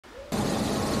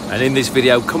And in this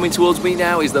video, coming towards me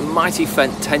now is the mighty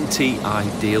Fendt 10T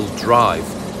Ideal Drive.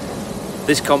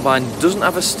 This combine doesn't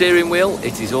have a steering wheel,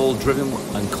 it is all driven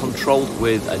and controlled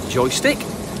with a joystick.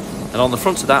 And on the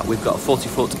front of that we've got a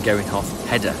 40-foot Gerringhoff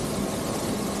header.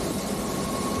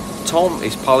 Tom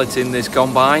is piloting this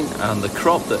combine and the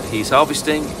crop that he's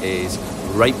harvesting is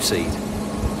rapeseed,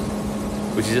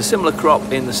 which is a similar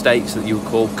crop in the States that you would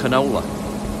call canola.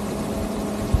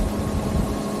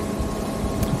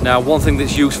 Now, one thing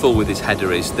that's useful with this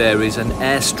header is there is an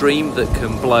air stream that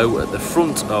can blow at the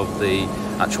front of the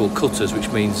actual cutters,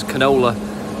 which means canola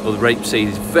or the rapeseed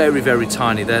is very, very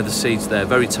tiny. They're the seeds there,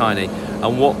 very tiny.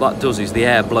 And what that does is the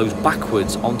air blows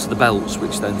backwards onto the belts,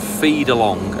 which then feed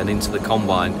along and into the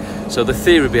combine. So the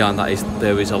theory behind that is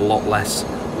there is a lot less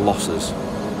losses.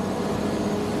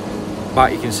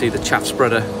 Back you can see the chaff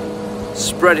spreader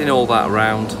spreading all that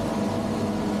around,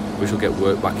 which will get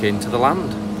worked back into the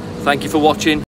land. Thank you for watching.